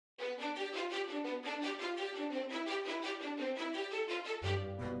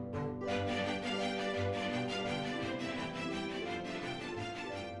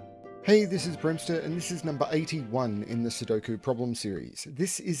Hey, this is Bremster, and this is number 81 in the Sudoku Problem series.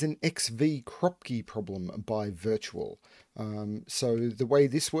 This is an XV Kropki problem by Virtual. So the way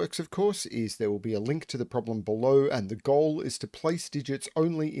this works, of course, is there will be a link to the problem below, and the goal is to place digits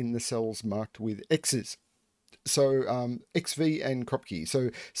only in the cells marked with X's. So XV and Kropki.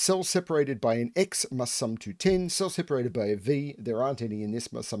 So cells separated by an X must sum to 10. Cells separated by a V, there aren't any in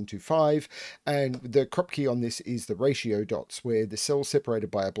this, must sum to 5. And the Kropki on this is the ratio dots, where the cells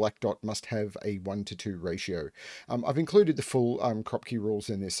separated by a black dot must have a 1:2 ratio. I've included the full Kropki rules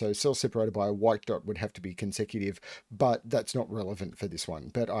in this. So cells separated by a white dot would have to be consecutive, but that's not relevant for this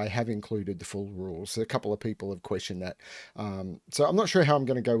one. But I have included the full rules. A couple of people have questioned that. So I'm not sure how I'm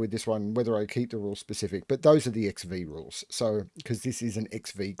going to go with this one, whether I keep the rules specific, but those are the XV rules. So, because this is an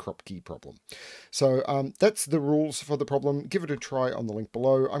XV Kropki problem. So that's the rules for the problem. Give it a try on the link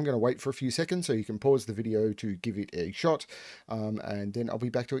below. I'm going to wait for a few seconds so you can pause the video to give it a shot. And then I'll be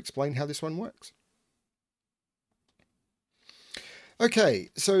back to explain how this one works. Okay,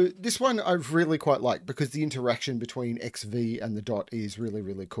 so this one I really quite like because the interaction between XV and the dot is really,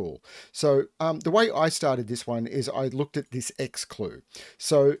 really cool. So the way I started this one is I looked at this X clue.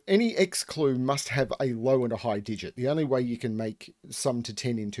 So any X clue must have a low and a high digit. The only way you can make sum to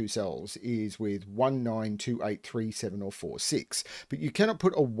 10 in two cells is with 1, 9, 2, 8, 3, 7, or 4, 6. But you cannot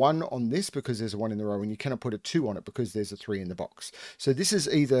put a 1 on this because there's a 1 in the row, and you cannot put a 2 on it because there's a 3 in the box. So this is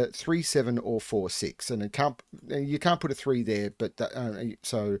either 3, 7, or 4, 6. And you can't put a 3 there, but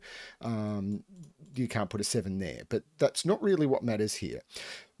so you can't put a 7 there, but that's not really what matters here.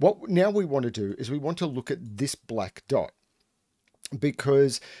 What now we want to do is we want to look at this black dot,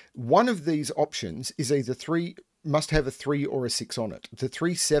 because one of these options is either must have a 3 or a 6 on it. The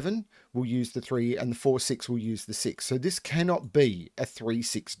 3, 7 will use the 3, and the 4, 6 will use the 6. So this cannot be a 3,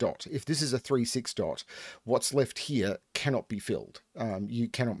 6 dot. If this is a 3, 6 dot, what's left here cannot be filled. You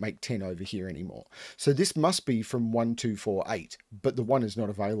cannot make 10 over here anymore. So this must be from 1, 2, 4, 8, but the 1 is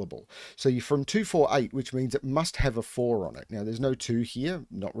not available. So you're from 2, 4, 8, which means it must have a 4 on it. Now there's no 2 here,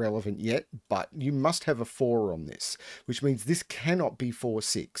 not relevant yet, but you must have a 4 on this, which means this cannot be 4,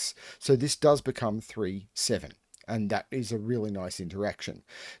 6. So this does become 3, 7. And that is a really nice interaction.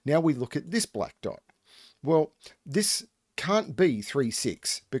 Now we look at this black dot. Well, this can't be 3,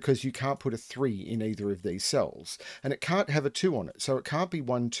 6 because you can't put a 3 in either of these cells, and it can't have a 2 on it, so it can't be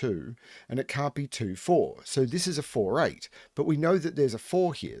 1, 2, and it can't be 2, 4. So this is a 4, 8, but we know that there's a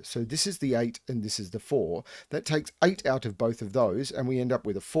 4 here, so this is the 8 and this is the 4. That takes 8 out of both of those, and we end up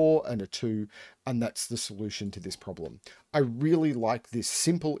with a 4 and a 2, and that's the solution to this problem. I really like this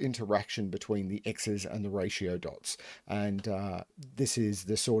simple interaction between the X's and the ratio dots, and this is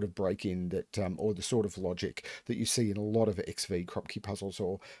the sort of break-in that, or the sort of logic that you see in a lot of XV Kropki puzzles,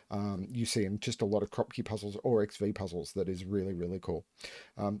 or you see in just a lot of Kropki puzzles or XV puzzles. That is really, really cool.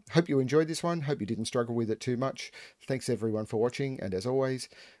 Hope you enjoyed this one. Hope you didn't struggle with it too much. Thanks everyone for watching, and as always,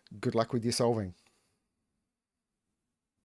 good luck with your solving.